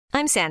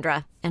I'm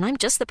Sandra, and I'm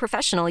just the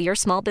professional your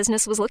small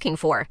business was looking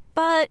for.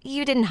 But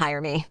you didn't hire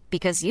me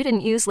because you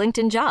didn't use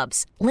LinkedIn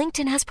Jobs.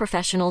 LinkedIn has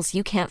professionals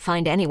you can't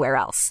find anywhere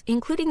else,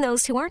 including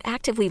those who aren't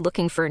actively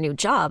looking for a new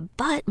job,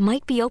 but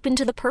might be open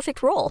to the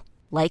perfect role,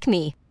 like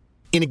me.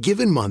 In a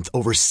given month,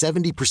 over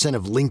 70%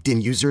 of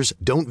LinkedIn users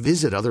don't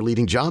visit other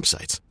leading job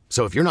sites.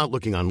 So if you're not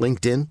looking on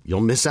LinkedIn,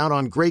 you'll miss out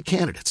on great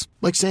candidates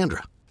like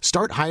Sandra.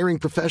 Start hiring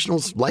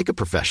professionals like a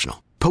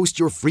professional. Post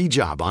your free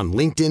job on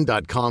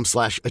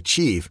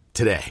linkedin.com/achieve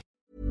today.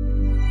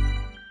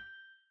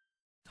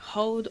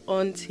 Hold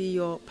on to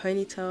your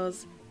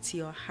ponytails, to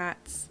your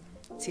hats,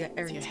 to your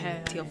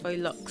everything, to your faux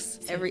locks.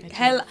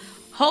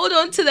 Hold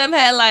on to them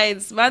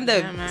hairlines, man.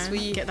 Yeah,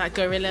 man. Get that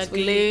Gorilla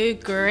Glue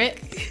grip,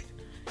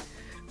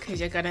 because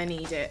you're gonna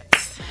need it.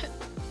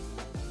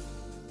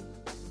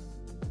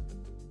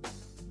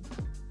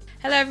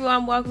 Hello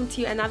everyone, welcome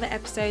to another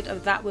episode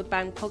of That Would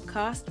Bang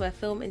podcast, where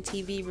film and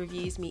TV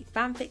reviews meet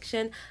fan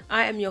fiction.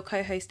 I am your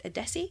co-host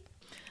Adesi.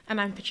 And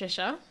I'm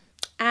Patricia.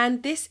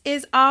 And this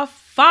is our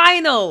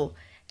final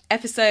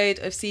episode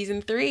of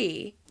season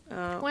 3.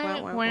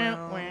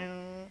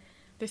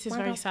 This is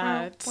very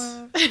sad.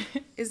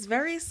 It's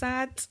very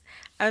sad.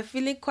 I'm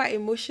feeling quite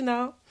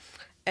emotional,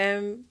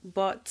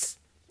 but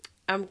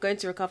I'm going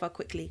to recover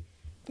quickly.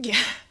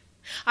 Yeah.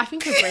 I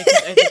think a break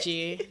is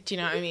overdue. Do you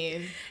know what I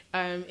mean?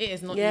 It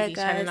is not easy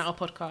churning out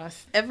a podcast.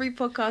 Every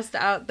podcaster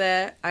out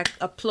there, I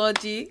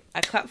applaud you. I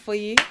clap for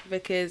you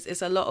because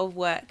it's a lot of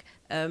work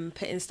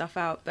putting stuff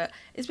out. But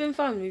it's been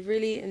fun. We've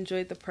really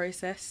enjoyed the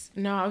process.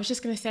 No, I was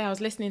just going to say, I was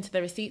listening to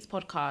the Receipts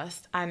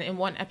podcast, and in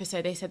one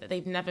episode they said that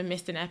they've never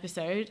missed an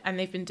episode, and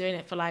they've been doing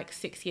it for like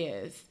 6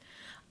 years.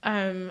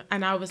 And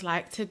I was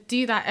like, to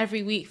do that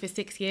every week for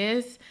 6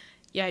 years...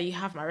 Yeah, you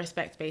have my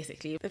respect,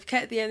 basically. They've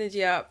kept the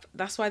energy up.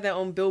 That's why they're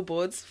on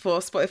billboards for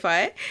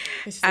Spotify.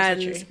 This is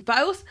also true. But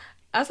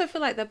I also feel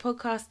like the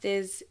podcast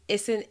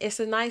it's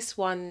a nice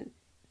one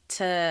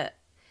to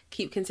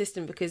keep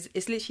consistent because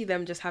it's literally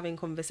them just having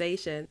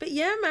conversation. But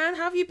yeah, man,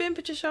 how have you been,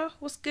 Patricia?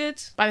 What's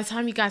good? By the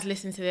time you guys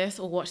listen to this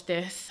or watch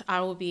this,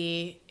 I will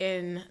be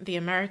in the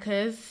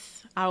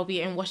Americas. I will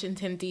be in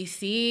Washington,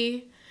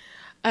 D.C.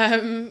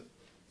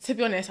 To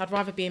be honest, I'd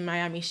rather be in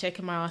Miami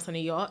shaking my ass on a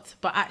yacht.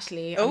 But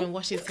actually, I'm in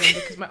Washington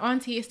because my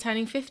auntie is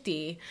turning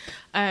 50.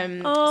 So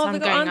I'm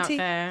going out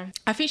there.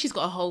 I think she's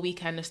got a whole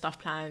weekend of stuff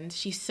planned.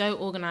 She's so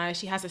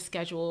organised. She has a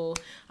schedule.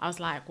 I was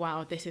like,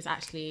 wow, this is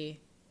actually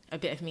a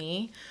bit of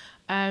me.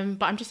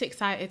 But I'm just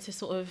excited to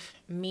sort of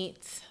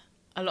meet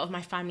a lot of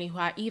my family who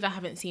I either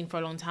haven't seen for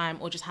a long time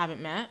or just haven't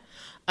met.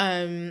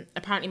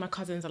 Apparently, my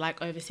cousins are like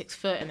over 6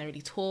 foot and they're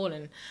really tall,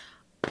 and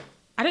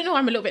I don't know,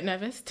 I'm a little bit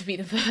nervous to meet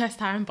them for the first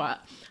time,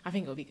 but I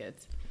think it'll be good.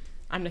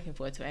 I'm looking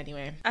forward to it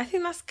anyway. I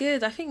think that's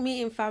good. I think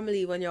meeting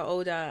family when you're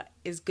older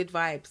is good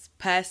vibes,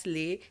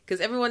 personally, because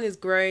everyone is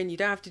grown. You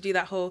don't have to do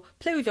that whole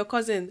play with your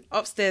cousin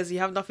upstairs. You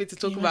have nothing to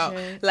talk about.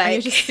 Like, and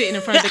you're just sitting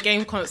in front of the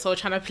game console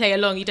trying to play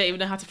along. You don't even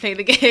know how to play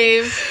the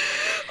game.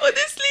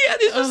 Honestly,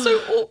 and it's just so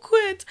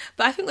awkward.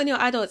 But I think when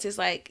you're adults, it's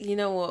like, you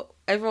know what?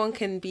 Everyone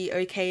can be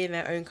okay in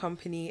their own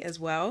company as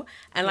well.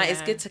 And like,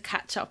 it's good to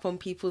catch up on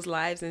people's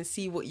lives and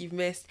see what you've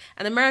missed.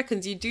 And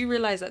Americans, you do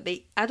realise that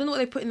I don't know what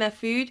they put in their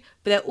food,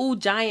 but they're all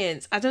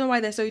giants. I don't know why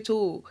they're so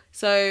tall.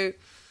 So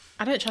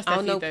I don't trust their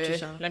food though,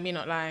 Patricia. Let me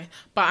not lie.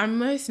 But I'm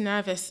most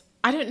nervous.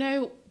 I don't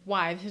know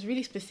why, this is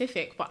really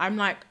specific, but I'm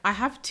like, I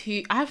have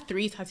 3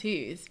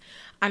 tattoos.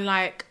 And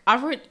like,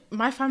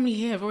 my family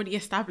here have already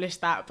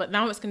established that, but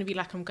now it's going to be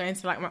like I'm going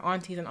to like my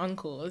aunties and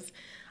uncles.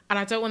 And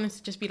I don't want them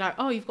to just be like,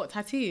 oh, you've got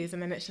tattoos.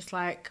 And then it's just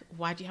like,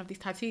 why do you have these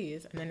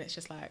tattoos? And then it's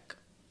just like,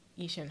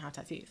 you shouldn't have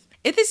tattoos.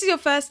 If this is your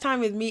first time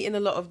with meeting a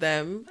lot of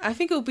them, I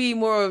think it'll be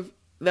more of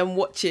them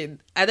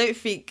watching. I don't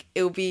think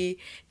it'll be,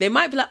 they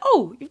might be like,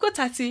 oh, you've got a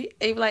tattoo.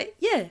 And you'll be like,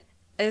 yeah.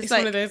 And it's like,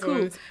 one of those cool.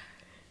 ones.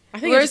 I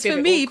think whereas for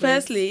me,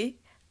 personally,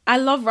 I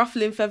love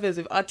ruffling feathers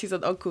with aunties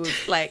and uncles.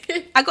 Like,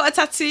 I got a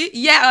tattoo.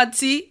 Yeah,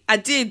 auntie, I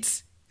did.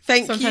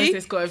 Thank you. Sometimes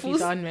it's got to be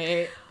done,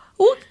 mate.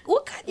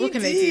 What can you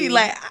do?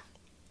 Like,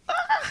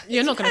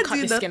 you're not going to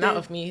cut the skin out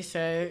of me,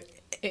 so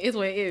it is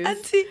what it is.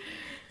 Auntie,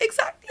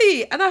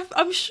 exactly. And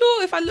I'm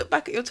sure if I look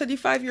back at your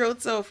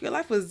 25-year-old self, your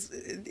life was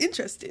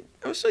interesting.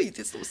 I'm sure you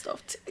did some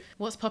stuff too.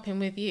 What's popping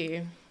with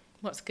you?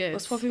 What's good?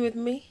 What's popping with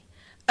me?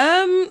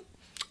 I'm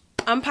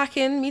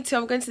packing. Me too.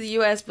 I'm going to the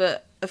US,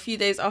 but a few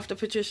days after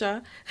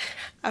Patricia.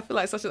 I feel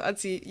like such an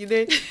auntie, you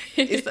know.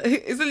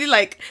 It's only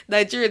like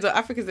Nigerians or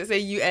Africans that say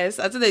US.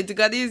 I don't know. Do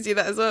Ghanaians do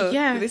that as well?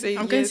 Yeah, they say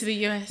I'm going to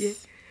the US. Yeah.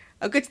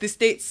 I'll go to the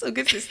States. So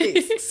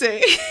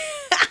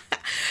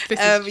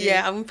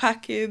yeah, I'm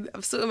packing.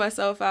 I'm sorting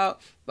myself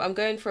out, but I'm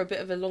going for a bit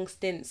of a long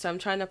stint. So I'm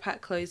trying to pack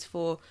clothes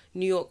for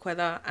New York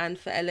weather and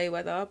for LA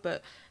weather,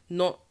 but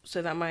not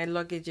so that my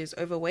luggage is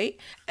overweight.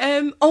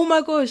 Oh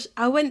my gosh,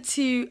 I went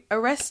to a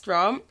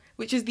restaurant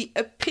which is the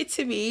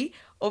epitome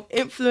of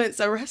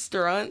influencer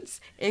restaurants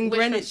in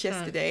Greenwich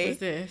yesterday. What was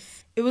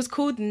this? It was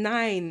called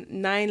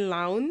Nine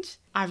Lounge.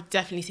 I've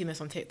definitely seen this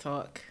on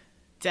TikTok.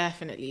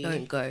 Definitely.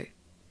 Don't go.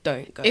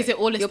 Is it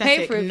all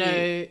aesthetic?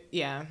 No.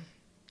 Yeah.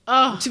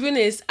 Oh, To be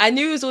honest, I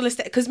knew it was all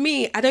aesthetic. Because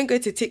me, I don't go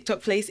to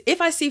TikTok place. If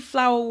I see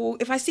flower wall,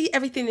 if I see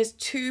everything is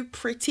too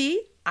pretty,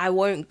 I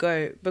won't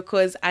go.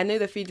 Because I know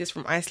the food is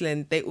from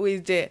Iceland. They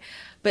always do it.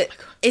 But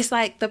it's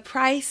like the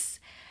price,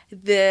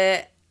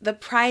 the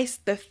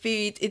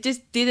food, it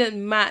just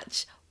didn't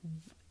match.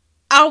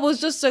 I was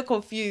just so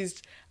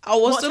confused. I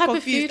was what so type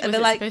confused. of food And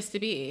was they're it supposed to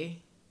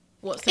be?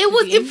 What's the it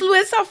was cuisine?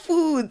 influencer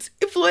food.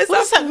 Influencer What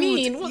does that food.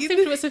 mean? What's You-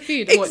 influencer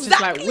food? What,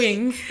 just like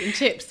wings and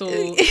chips or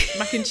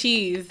mac and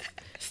cheese,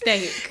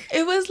 steak?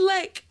 It was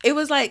like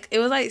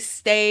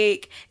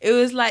steak. It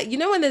was like, you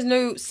know when there's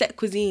no set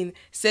cuisine,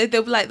 so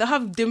they'll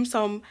have dim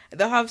sum,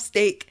 they'll have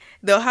steak,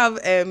 they'll have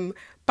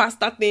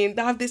pasta thing,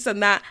 they'll have this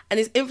and that, and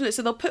it's influenced.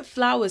 So they'll put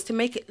flowers to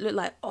make it look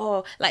like,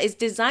 oh, like it's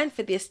designed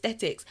for the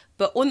aesthetics.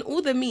 But on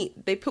all the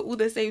meat, they put all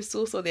the same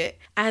sauce on it,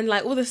 and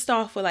like all the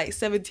staff were like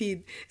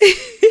 17.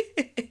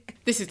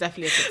 This is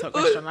definitely a TikTok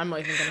restaurant. I'm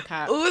not even gonna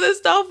cap. All the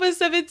staff were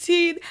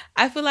 17.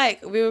 I feel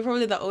like we were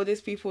probably the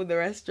oldest people in the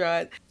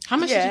restaurant. How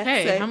much did you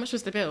pay? so- How much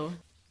was the bill?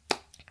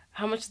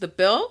 How much is the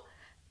bill?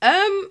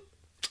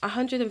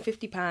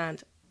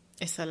 £150.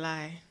 It's a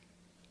lie.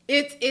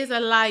 It is a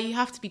lie. You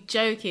have to be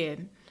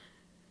joking.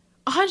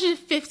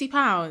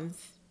 £150.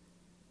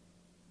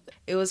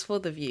 It was for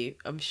the view,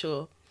 I'm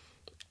sure.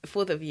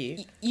 For the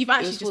view. You've It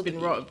actually was just for the been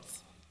view. robbed.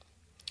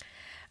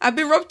 I've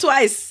been robbed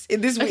twice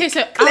in this week. Okay,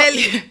 so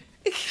clearly.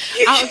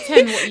 Out of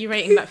 10, what are you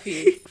rating that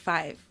food?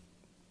 5.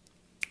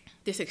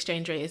 This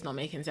exchange rate is not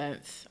making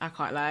sense. I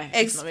can't lie.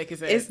 It's not making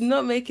sense. It's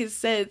not making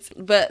sense.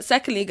 But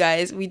secondly,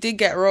 guys, we did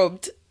get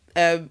robbed.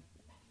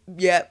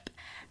 Yep.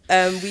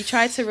 We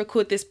tried to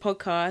record this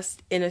podcast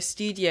in a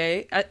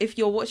studio. If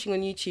you're watching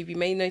on YouTube, you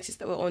may notice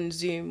that we're on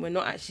Zoom. We're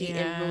not actually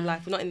in real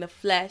life. We're not in the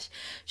flesh.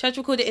 Tried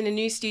to record it in a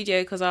new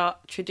studio because our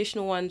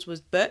traditional ones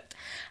was booked.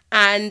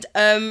 And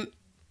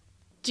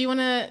Do you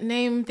want to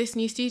name this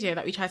new studio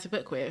that we tried to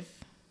book with?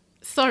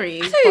 Sorry,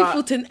 I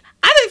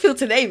don't feel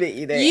to name it,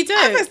 you know. You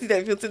don't? I personally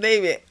don't feel to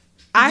name it.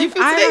 I You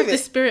feel to have name the it?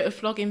 spirit of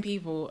flogging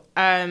people.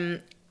 I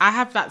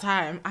have that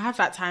time. I have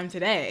that time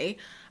today.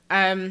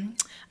 And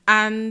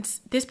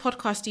this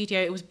podcast studio,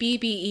 it was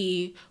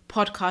BBE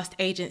Podcast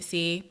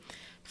Agency.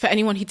 For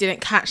anyone who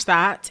didn't catch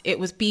that, it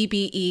was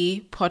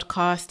BBE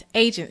Podcast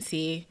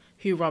Agency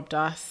who robbed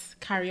us.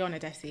 Carry on,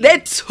 Adesi. They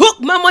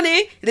took my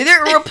money. They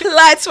didn't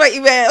reply to my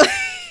email.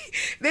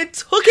 They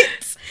took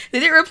it. They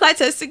didn't reply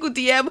to a single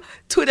DM,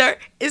 Twitter,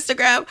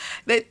 Instagram.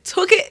 They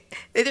took it.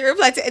 They didn't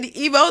reply to any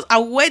emails. I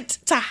went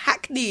to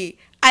Hackney.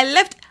 I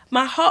left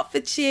my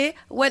Hertfordshire,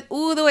 went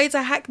all the way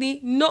to Hackney,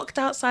 knocked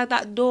outside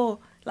that door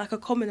like a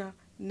commoner.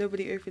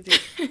 Nobody opened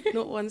it.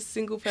 Not one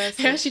single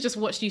person. I actually just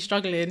watched you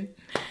struggling.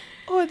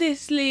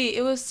 Honestly,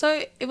 it was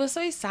so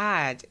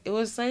sad. It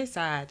was so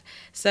sad.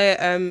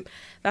 So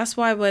that's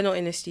why we're not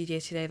in the studio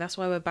today. That's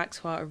why we're back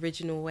to our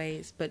original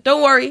ways. But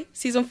don't worry,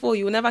 season 4,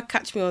 you will never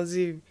catch me on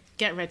Zoom.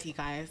 Get ready,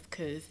 guys,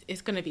 because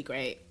it's going to be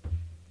great.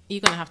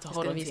 You're going to have to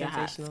hold on to your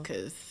hats, sensational.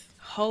 because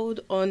Hold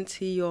on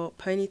to your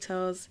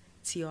ponytails,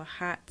 to your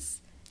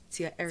hats,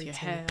 to your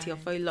everything, to your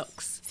hairlines, faux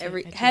locks. to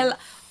Every your hair.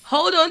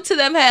 Hold on to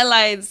them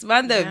hairlines,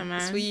 man. yeah, It's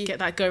man, for you. get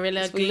that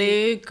Gorilla It's for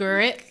Glue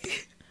grip,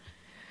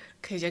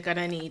 because you're going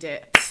to need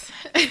it.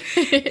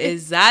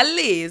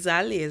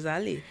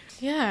 Exactly.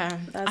 Yeah,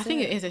 That's I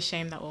think it. it is a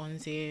shame that we're on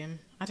Zoom.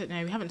 I don't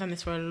know. We haven't done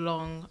this for a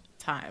long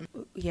time.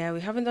 Yeah,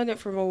 we haven't done it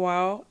for a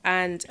while,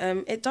 and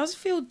it does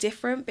feel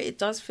different, but it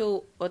does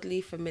feel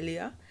oddly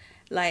familiar.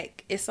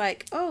 Like it's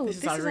like, oh, This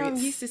this is our is how I'm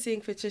roots. used to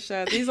seeing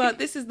Patricia.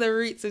 This is the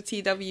roots of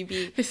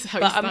TWB. This is how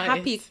but we I'm started.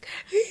 happy.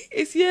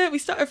 We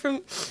started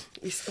from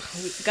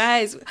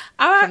guys. From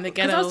the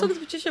 'cause I was ghetto. talking to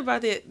Patricia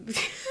about it.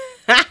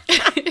 I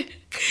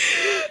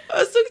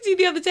was talking to you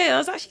the other day. And I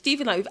was actually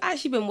deep in like we've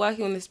actually been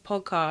working on this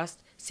podcast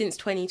since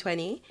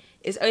 2020.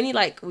 It's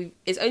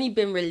only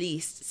been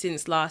released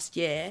since last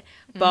year,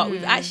 but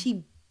we've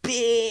actually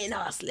been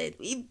hustling.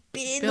 We've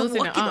been Building it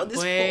working up, on this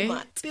boy.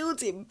 format.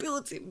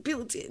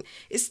 Building.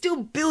 It's still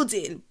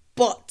building,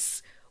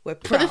 but we're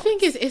proud. But the thing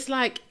is, it's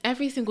like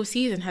every single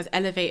season has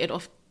elevated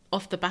off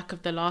the back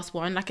of the last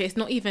one. Like it's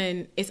not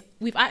even.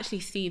 We've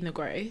actually seen the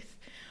growth.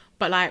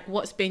 But like,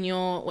 what's been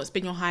your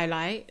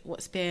highlight?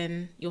 What's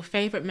been your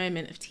favorite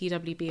moment of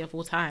TWB of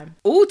all time?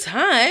 all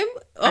time.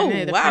 Oh I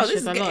know, the wow,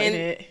 pressure's a lot in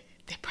it.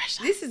 The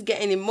pressure. This is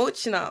getting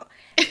emotional.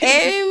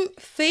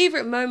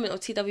 Favorite moment of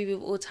TWB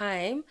of all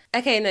time?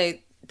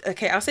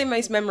 Okay, I'll say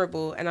most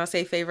memorable and I'll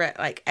say favorite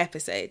like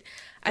episode.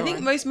 I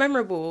think most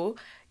memorable,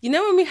 you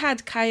know when we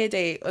had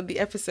Kayode on the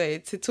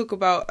episode to talk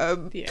about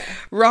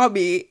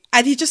Rami,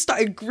 and he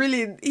started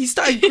grilling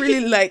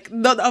like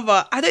none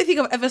other. I don't think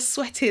I've ever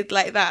sweated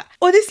like that.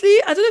 Honestly,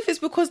 I don't know if it's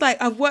because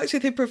like I've worked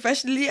with him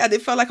professionally and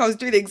it felt like I was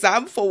doing an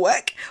exam for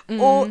work,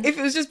 or if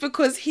it was just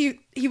because he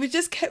would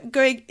just kept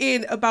going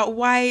in about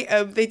why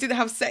they didn't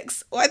have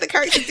sex, why the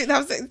characters didn't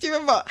have sex. Do you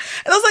remember?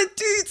 And I was like,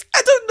 dude,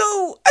 I don't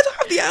know. I don't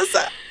have the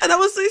answer. And I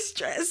was so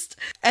stressed.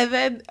 And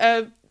then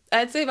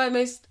I'd say my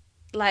most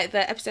like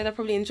the episode I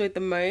probably enjoyed the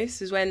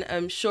most was when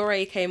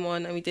Shorey came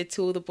on and we did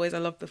To All the Boys I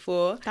Loved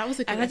Before. That was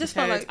a good and episode. I just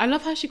felt like, I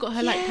love how she got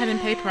her like pen and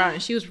paper out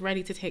and she was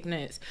ready to take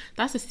notes.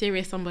 That's a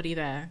serious somebody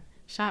there.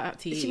 Shout out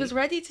to you. She was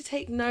ready to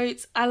take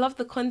notes. I love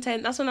the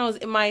content. That's when I was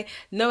in my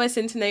Noah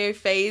Centineo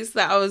phase.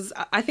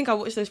 I think I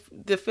watched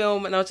the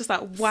film and I was just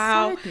like,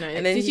 wow. Side note,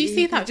 and then did you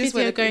see that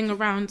video went, going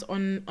around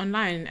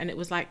online and it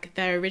was like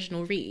their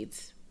original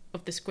reads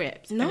of the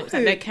script? No, and it was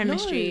like their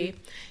chemistry.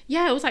 no.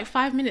 Yeah, it was like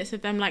 5 minutes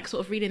of them like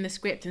sort of reading the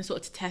script and sort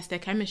of to test their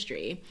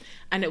chemistry.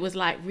 And it was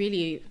like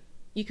really,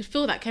 you could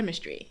feel that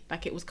chemistry.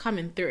 Like it was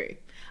coming through.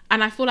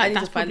 And I feel like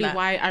that's probably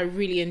why I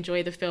really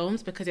enjoy the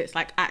films, because it's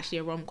like actually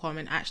a rom-com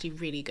and actually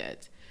really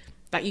good.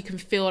 Like you can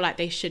feel like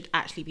they should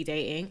actually be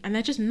dating and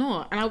they're just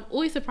not. And I'm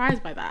always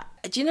surprised by that.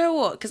 Do you know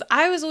what? Because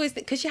I was always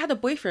because she had a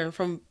boyfriend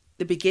from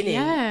the beginning.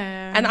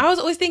 Yeah. And I was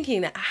always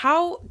thinking,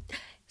 how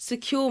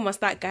secure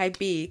must that guy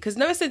be? Because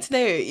Noah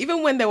Centineo,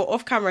 even when they were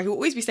off camera, he would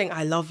always be saying,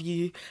 I love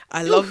you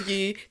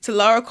to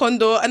Lara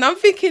Condor. And I'm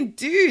thinking,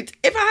 dude,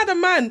 if I had a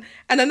man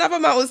and another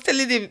man was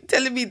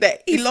telling me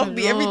that he loved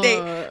me every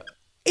day,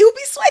 he would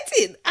be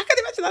sweating. I can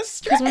imagine that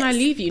stress. Because when I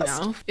leave you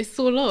now, it's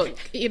so long,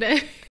 you know?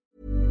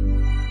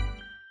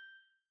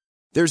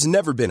 There's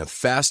never been a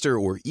faster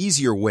or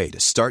easier way to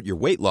start your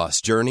weight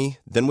loss journey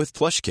than with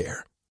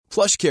PlushCare.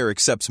 PlushCare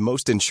accepts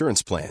most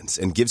insurance plans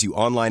and gives you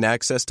online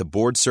access to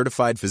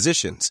board-certified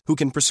physicians who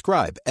can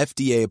prescribe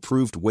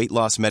FDA-approved weight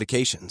loss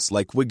medications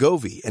like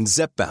Wegovy and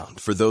Zepbound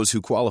for those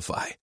who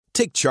qualify.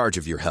 Take charge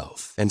of your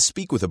health and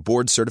speak with a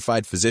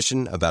board-certified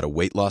physician about a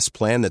weight loss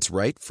plan that's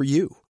right for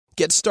you.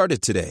 Get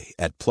started today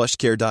at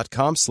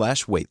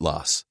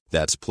plushcare.com/weight-loss.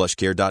 That's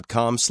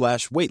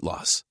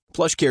plushcare.com/weight-loss.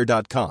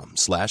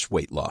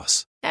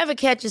 plushcare.com/weight-loss. Ever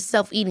catch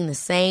yourself eating the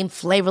same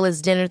flavorless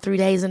dinner 3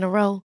 days in a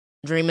row?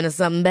 Dreaming of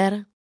something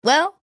better?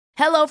 Well,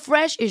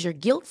 HelloFresh is your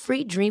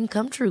guilt-free dream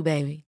come true,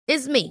 baby.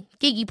 It's me,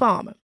 Keke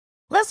Palmer.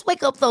 Let's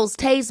wake up those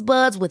taste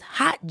buds with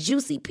hot,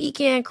 juicy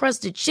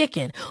pecan-crusted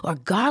chicken or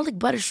garlic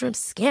butter shrimp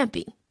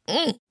scampi.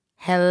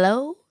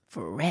 Hello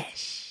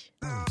Fresh.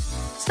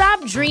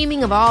 Stop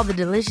dreaming of all the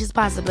delicious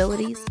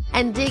possibilities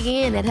and dig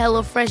in at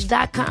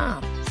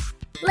HelloFresh.com.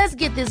 Let's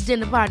get this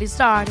dinner party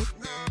started.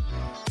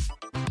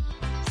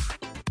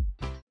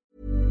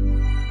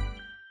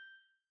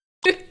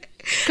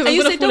 Because I'm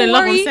going to fall in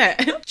love on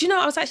set. Do you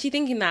know, I was actually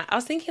thinking that. I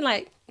was thinking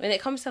like, when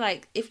it comes to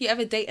like, if you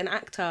ever date an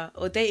actor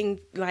or dating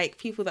like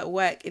people that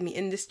work in the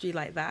industry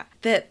like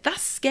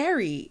that's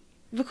scary.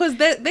 Because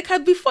they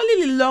can be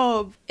falling in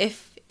love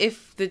if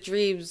the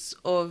dreams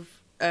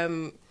of,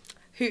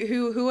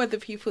 who are the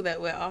people that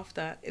we're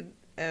after?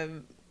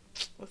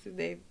 What's his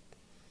name?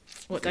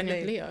 What, Daniel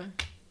Kaluuya?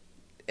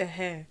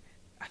 I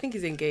think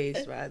he's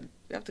engaged, man.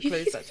 We have to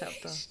close that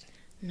chapter.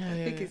 No.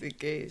 I think he's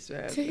engaged,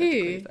 man. To We have to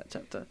who? close that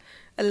chapter.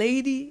 A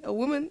lady, a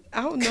woman,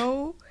 I don't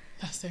know.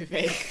 That's so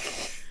vague.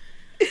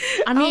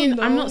 I mean,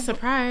 know. I'm not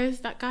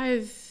surprised. That guy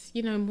is,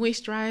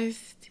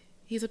 moisturized.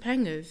 He's a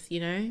pengers,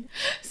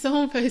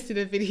 Someone posted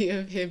a video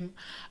of him.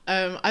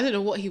 I don't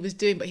know what he was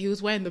doing, but he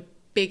was wearing the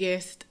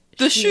biggest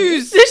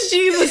shoes. The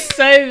shoes were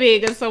so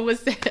big, and someone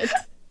said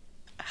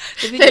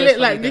they look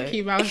like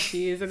Mickey Mouse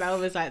shoes, and I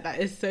was like, that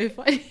is so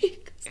funny.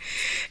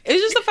 It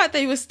was just the fact that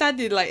he was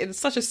standing like in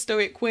such a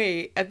stoic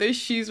way, and those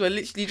shoes were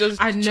literally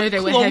just. I know they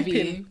were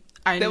heavy.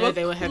 I know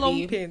they were heavy.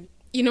 Clumping.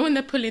 You know when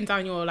they're pulling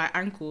down your like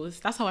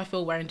ankles? That's how I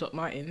feel wearing Doc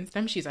Martens.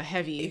 Them shoes are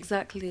heavy.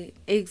 Exactly.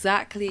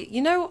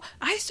 You know,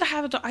 I used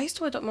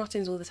to wear Doc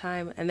Martens all the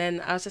time, and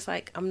then I was just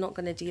like, I'm not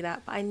gonna do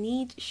that. But I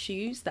need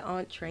shoes that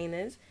aren't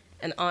trainers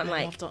and aren't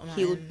like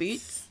heeled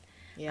boots.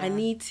 Yeah. I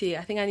need to.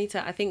 I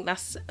think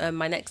that's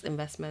my next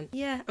investment.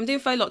 Yeah, I'm doing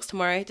faux locks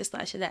tomorrow. Just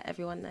that I should let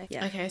everyone know.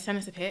 Yeah. Okay, send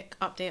us a pic.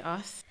 Update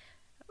us.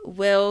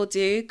 Will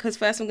do. Because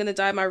first I'm gonna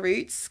dye my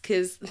roots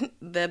because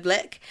they're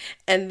black,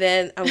 and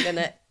then I'm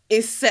gonna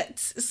insert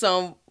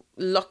some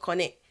lock on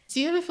it. Do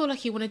you ever feel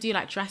like you want to do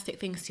like drastic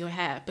things to your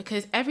hair?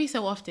 Because every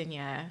so often,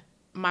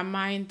 my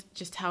mind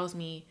just tells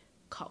me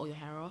cut all your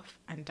hair off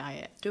and dye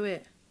it. Do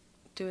it.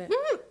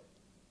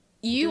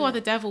 You are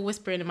the devil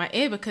whispering in my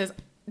ear, because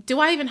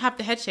do I even have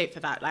the head shape for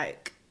that?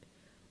 Like,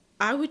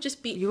 I would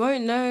just be. You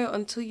won't know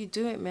until you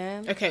do it,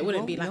 man. Okay, it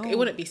wouldn't be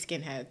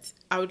skinheads.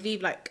 I would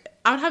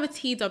have a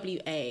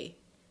TWA,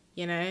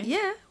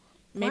 Yeah.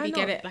 Maybe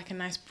get it like a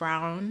nice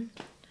brown.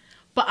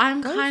 But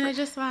I'm kind of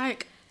just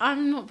like,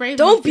 I'm not brave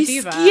enough enough to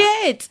do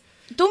that.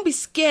 Don't be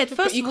scared.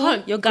 First of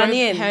all, you're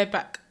Ghanaian. Hair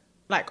back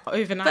like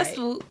overnight. First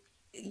of all,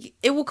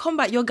 it will come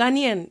back. You're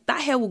Ghanaian.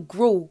 That hair will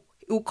grow.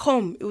 It will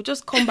come. It will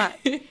just come back.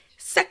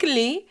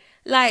 Secondly,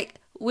 like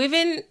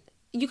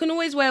you can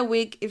always wear a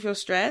wig if you're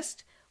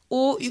stressed,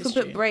 or you can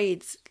put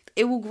braids.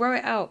 It will grow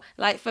it out.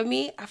 Like for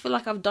me, I feel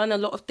like I've done a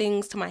lot of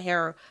things to my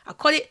hair. I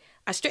cut it.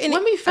 I straightened it.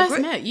 When we first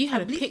met, you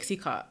had a pixie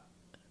cut.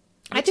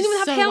 I didn't even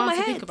have hair on my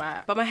head,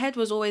 but my head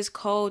was always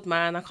cold,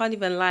 man. I can't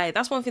even lie.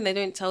 That's one thing they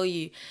don't tell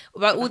you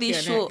about all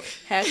these short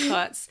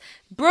haircuts.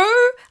 Bro,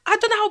 I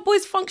don't know how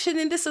boys function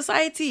in this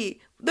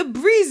society. The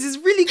breeze is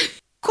really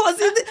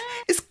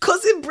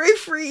causing brain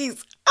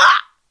freeze.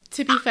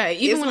 To be fair,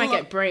 even when I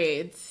get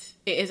braids,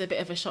 it is a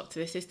bit of a shock to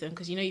the system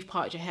because you know you've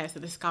parted your hair, so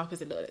the scalp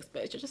is a little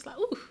exposed. You're just like,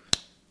 ooh,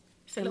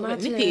 it's a little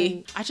bit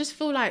nippy. I just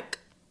feel like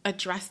a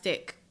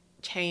drastic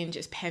change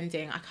is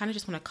pending. I kind of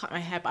just want to cut my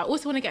hair, but I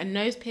also want to get a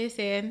nose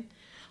piercing.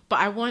 But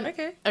I want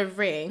a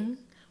ring,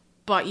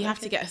 but you have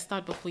to get a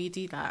stud before you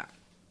do that.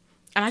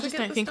 And I just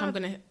don't think I'm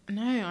gonna.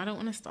 No, I don't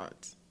want to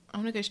start. I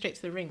want to go straight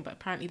to the ring, but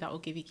apparently that will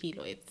give you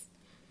keloids.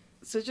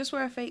 So just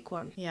wear a fake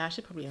one. Yeah, I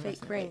should probably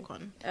invest in a fake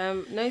one.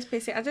 Nose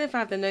piercing. I don't know if I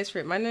have the nose for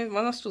it. My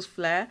nostrils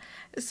flare.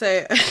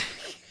 So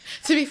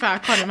to be fair, I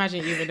can't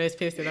imagine you with a nose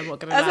piercing. I'm not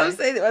gonna lie. As I'm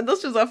saying, my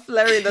nostrils are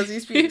flaring as you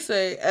speak.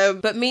 So,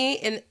 but me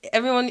and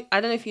everyone,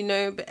 I don't know if you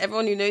know, but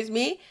everyone who knows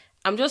me,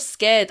 I'm just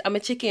scared. I'm a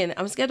chicken.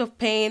 I'm scared of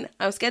pain.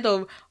 I'm scared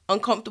of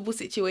uncomfortable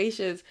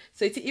situations.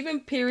 So to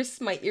even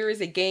pierce my ears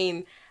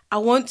again,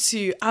 I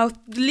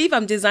believe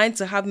I'm designed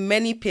to have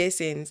many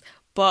piercings,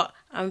 but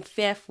I'm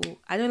fearful.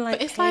 I don't like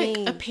pain. But it's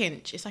like a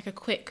pinch. It's like a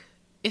quick,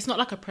 it's not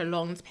like a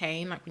prolonged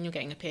pain like when you're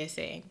getting a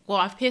piercing. Well,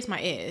 I've pierced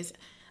my ears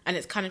and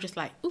it's kind of just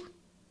like, ooh.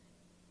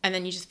 And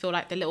then you just feel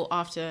like the little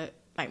master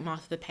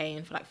of the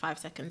pain for like 5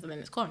 seconds and then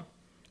it's gone.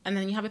 And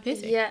then you have a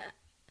piercing.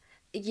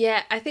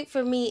 Yeah, I think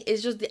for me,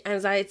 it's just the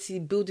anxiety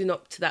building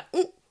up to that.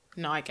 Ooh.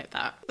 No, I get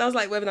that. That was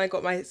like when I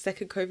got my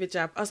second COVID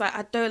jab. I was like,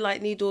 I don't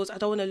like needles. I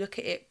don't want to look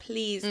at it.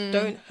 Please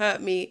don't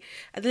hurt me.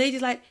 And the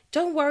lady's like,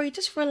 don't worry,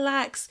 just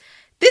relax.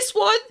 This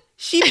one,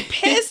 she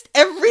pierced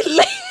every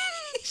leg.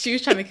 She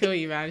was trying to kill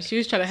you, man. She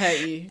was trying to hurt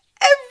you.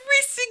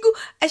 Every single...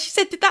 And she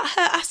said, did that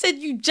hurt? I said,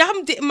 you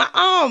jammed it in my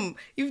arm.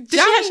 Did she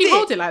actually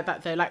hold it like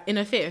that, though? Like in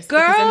a fist?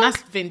 Girl. Because then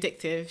that's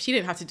vindictive. She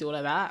didn't have to do all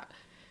of that.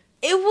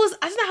 It was...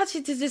 I don't know how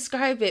to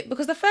describe it.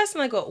 Because the first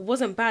one I got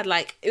wasn't bad.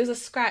 Like, it was a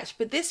scratch.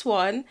 But this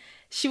one,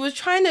 she was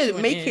trying to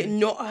make it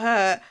not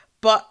hurt.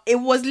 But it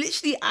was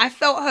literally... I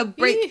felt her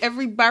break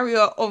every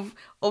barrier of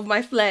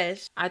my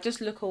flesh. I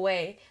just look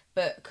away.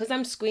 But because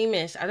I'm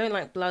squeamish, I don't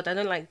like blood, I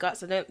don't like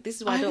guts, this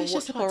is why I don't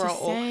watch horror.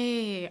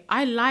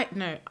 I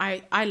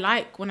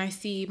like when I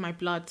see my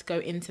blood go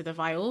into the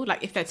vial,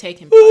 like if they're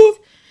taking blood.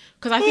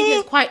 Because I think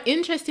it's quite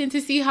interesting to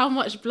see how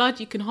much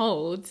blood you can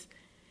hold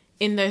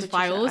in those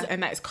vials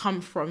and that it's come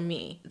from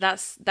me.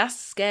 That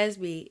scares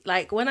me.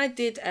 Like when I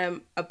did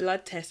a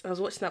blood test, I was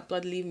watching that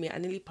blood leave me, I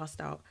nearly passed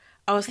out.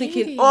 I was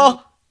thinking,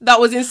 that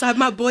was inside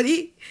my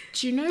body.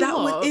 Do you know that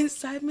was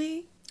inside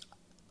me?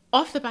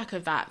 Off the back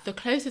of that, the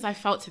closest I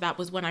felt to that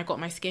was when I got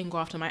my skin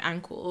graft on my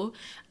ankle.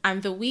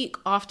 And the week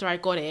after I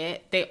got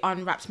it, they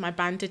unwrapped my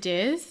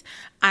bandages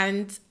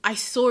and I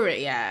saw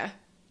it, And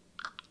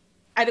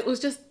it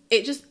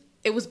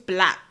was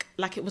black.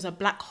 Like it was a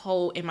black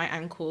hole in my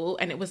ankle.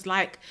 And it was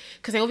like,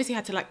 because they obviously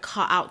had to like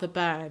cut out the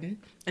burn.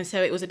 And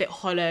so it was a bit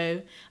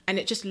hollow and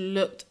it just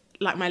looked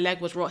like my leg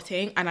was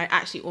rotting. And I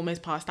actually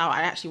almost passed out.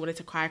 I actually wanted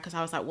to cry because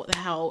I was like, what the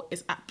hell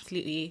is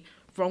absolutely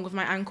wrong with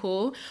my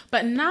ankle?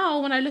 But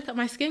now when I look at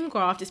my skin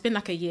graft, it's been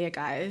like a year,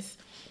 guys,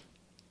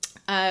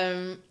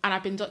 and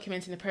I've been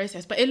documenting the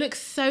process, but it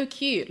looks so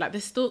cute. Like the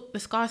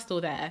scar's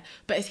still there,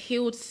 but it's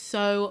healed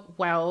so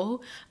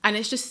well and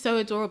it's just so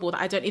adorable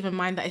that I don't even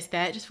mind that it's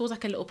there. It just feels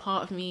like a little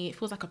part of me. It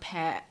feels like a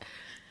pet.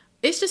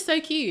 It's just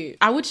so cute.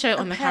 I would show it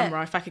on the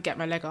camera if I could get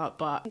my leg up,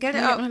 but get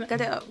it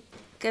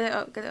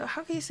up.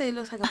 How can you say it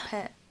looks like a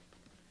pet?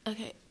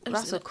 Okay,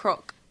 that's a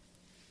croc.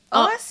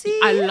 I see.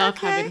 I love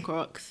having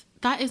crocs.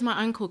 That is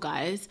my ankle,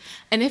 guys.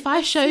 And if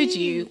I showed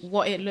you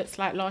what it looks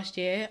like last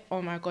year,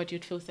 oh my God,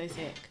 you'd feel so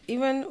sick.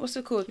 Even, what's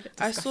it called?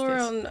 I saw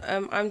on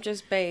I'm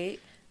Just Bait,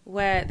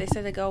 where they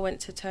said a girl went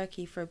to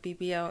Turkey for a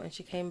BBL and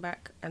she came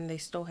back and they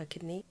stole her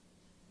kidney.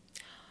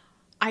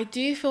 I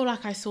do feel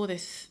like I saw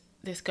this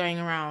going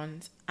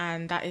around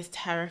and that is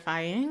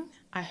terrifying.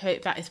 I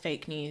hope that is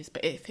fake news.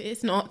 But if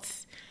it's not...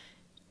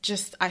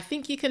 I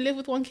think you can live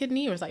with one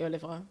kidney, or is that your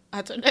liver?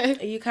 I don't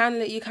know. You can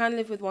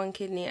live with one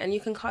kidney and you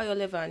can cut your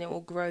liver and it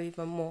will grow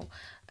even more.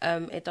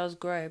 It does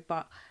grow,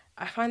 but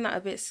I find that a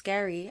bit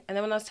scary. And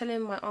then when I was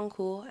telling my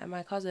uncle and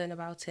my cousin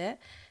about it,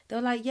 they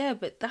were like, yeah,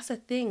 but that's a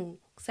thing,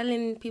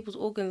 selling people's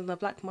organs on the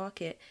black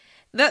market.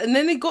 And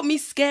then it got me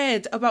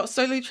scared about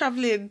solo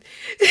traveling.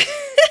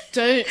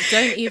 Don't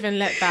even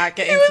let that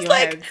get into your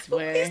heads.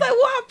 He's like,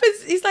 what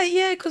happens? He's like,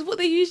 yeah, because what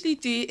they usually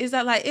do is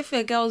that, like, if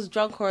a girl's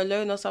drunk or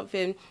alone or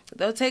something,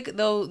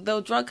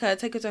 they'll drug her,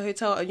 take her to a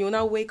hotel, and you'll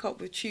now wake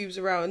up with tubes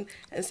around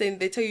and saying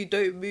they tell you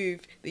don't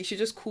move, that you should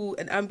just call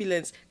an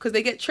ambulance because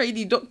they get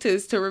trainee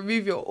doctors to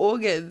remove your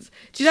organs.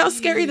 Do you know how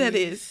scary that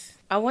is?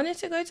 I wanted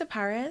to go to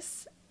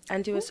Paris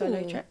and do a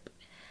solo trip,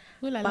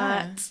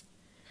 but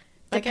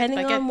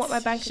depending on what my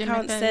bank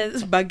account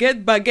says,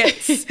 baguettes. I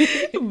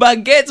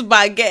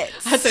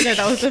don't know,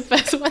 that was the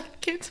first one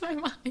that came to my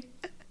mind.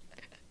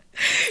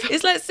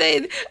 It's like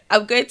saying,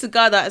 I'm going to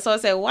Ghana, and someone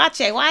say, watch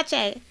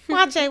it.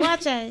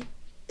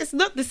 It's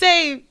not the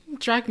same.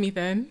 Drag me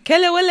then.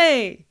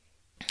 Kelewele.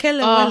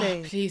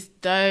 Oh, please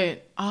don't.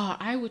 Oh,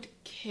 I would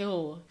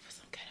kill for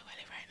some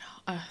Kelewele right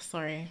now.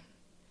 Sorry.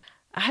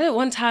 I had it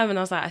one time and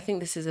I was like, I think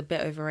this is a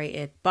bit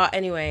overrated. But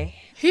anyway.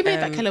 Who made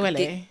that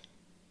Kelewele?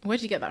 Where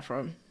did you get that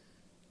from?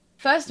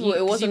 First of all,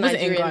 it wasn't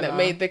Nigerian that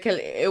made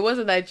the... It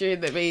wasn't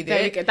Nigerian that made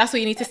it. That's what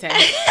you need to say.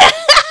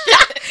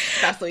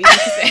 That's what you need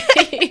to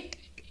say.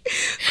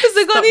 Because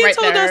the Ghanaian right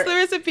told there. us the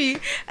recipe,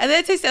 and then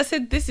I tasted. I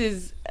said, "This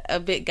is a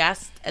bit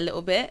gassed, a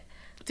little bit."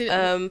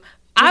 I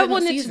not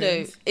wanted to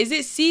know: seasoned? is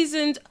it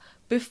seasoned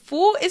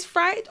before it's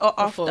fried or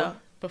after?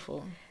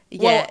 Before.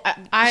 Yeah, Well,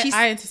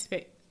 I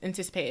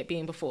anticipate it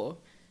being before,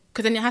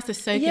 because then it has to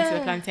soak into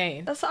the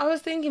plantain. That's what I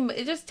was thinking, but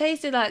it just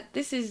tasted like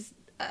this is.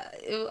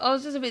 I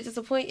was just a bit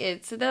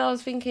disappointed. So then I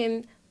was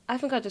thinking, I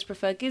think I just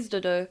prefer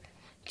gizdodo.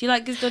 Do you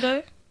like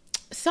gizdodo?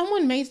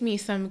 Someone made me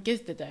some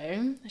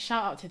gizdodo.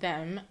 Shout out to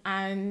them,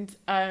 and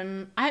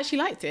I actually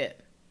liked it.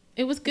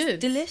 It was good.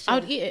 It's delicious. I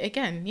would eat it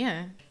again.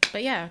 Yeah,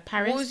 but yeah,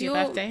 Paris, What was your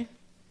birthday.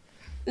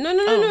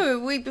 No.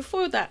 Wait,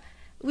 before that,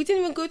 we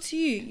didn't even go to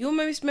you. Your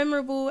most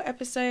memorable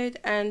episode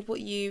and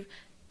what you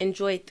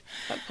enjoyed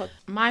that pod.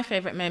 My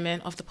favourite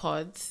moment of the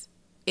pods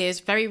is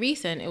very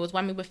recent. It was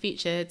when we were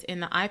featured in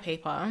the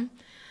iPaper.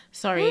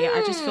 Sorry,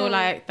 I just feel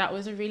like that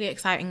was a really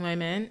exciting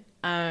moment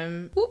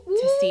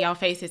to see our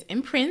faces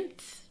in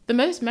print. The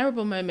most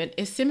memorable moment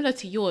is similar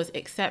to yours,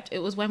 except it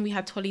was when we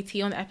had Tolly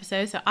T on the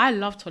episode. So I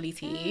love Tolly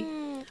T.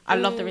 I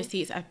love the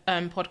Receipts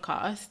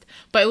podcast.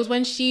 But it was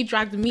when she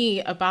dragged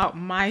me about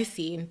my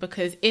scene,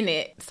 because in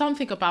it,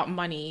 something about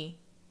money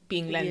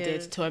being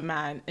lended to a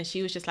man. And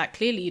she was just like,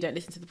 clearly you don't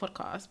listen to the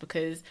podcast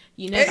because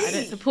you know that I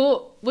don't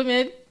support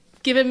women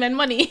giving men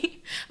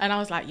money. And I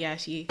was like, yeah,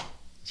 she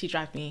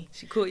dragged me.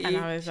 She caught you. And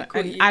I was like,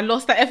 and I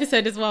lost that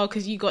episode as well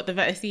because you got the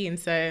better scene.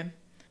 So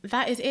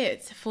that is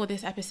it for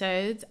this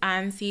episode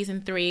and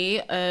season 3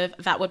 of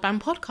That Would Bang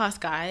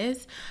podcast,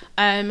 guys.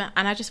 And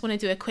I just want to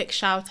do a quick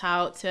shout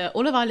out to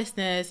all of our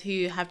listeners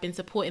who have been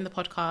supporting the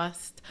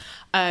podcast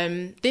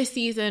this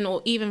season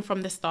or even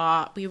from the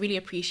start. We really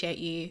appreciate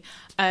you.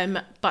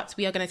 But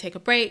we are going to take a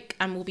break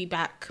and we'll be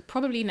back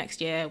probably next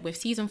year with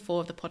season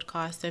 4 of the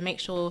podcast. So make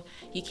sure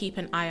you keep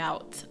an eye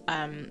out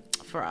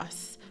for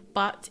us.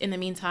 But in the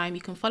meantime,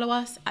 you can follow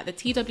us at the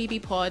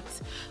TWB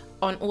Pods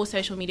on all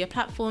social media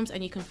platforms,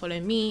 and you can follow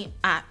me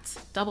at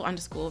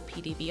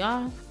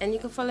 _PDBR. And you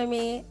can follow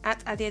me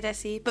at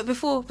Adiadesi. But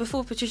before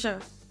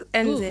Patricia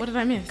ends it, what did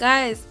I miss?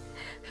 Guys,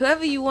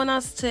 whoever you want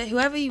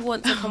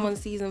to come on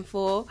season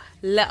 4,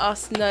 let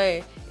us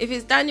know. If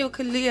it's Daniel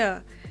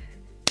Kaluuya,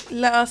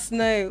 let us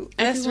know.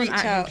 Let's Everyone reach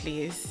at out. him,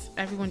 please.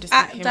 Everyone just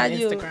at him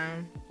Daniel, on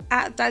Instagram.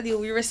 At Daniel,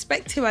 we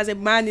respect him as a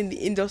man in the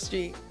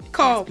industry.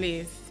 Come. Yes,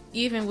 please.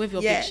 Even with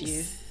your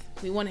bitches.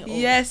 We want it all.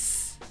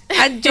 Yes.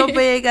 And John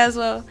Boyega as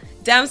well.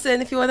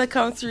 Damson, if you want to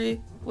come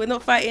through, we're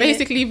not fighting.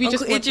 Basically, we Uncle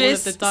just want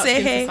Idris, all of the dark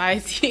say skin hey.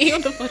 society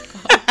on the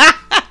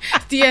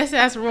podcast.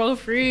 DSS roll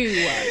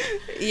through.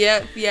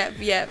 Yep.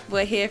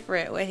 We're here for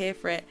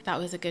it. That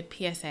was a good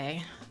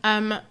PSA.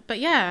 But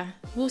yeah,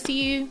 we'll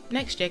see you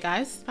next year,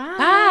 guys. Bye.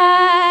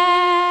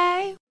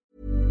 Bye.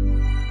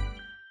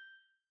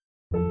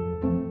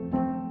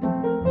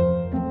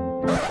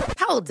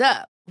 Hold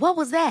up. What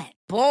was that?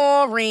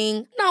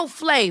 Boring. No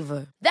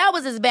flavor. That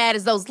was as bad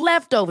as those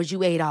leftovers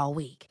you ate all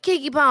week.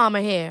 Keke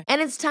Palmer here.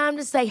 And it's time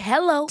to say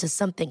hello to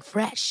something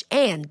fresh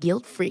and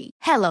guilt-free.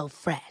 Hello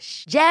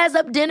Fresh. Jazz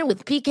up dinner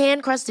with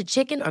pecan-crusted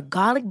chicken or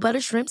garlic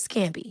butter shrimp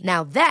scampi.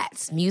 Now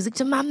that's music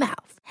to my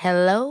mouth.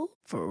 Hello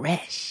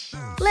Fresh.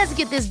 Let's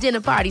get this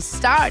dinner party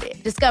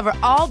started. Discover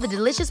all the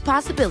delicious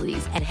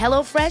possibilities at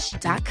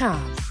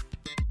HelloFresh.com.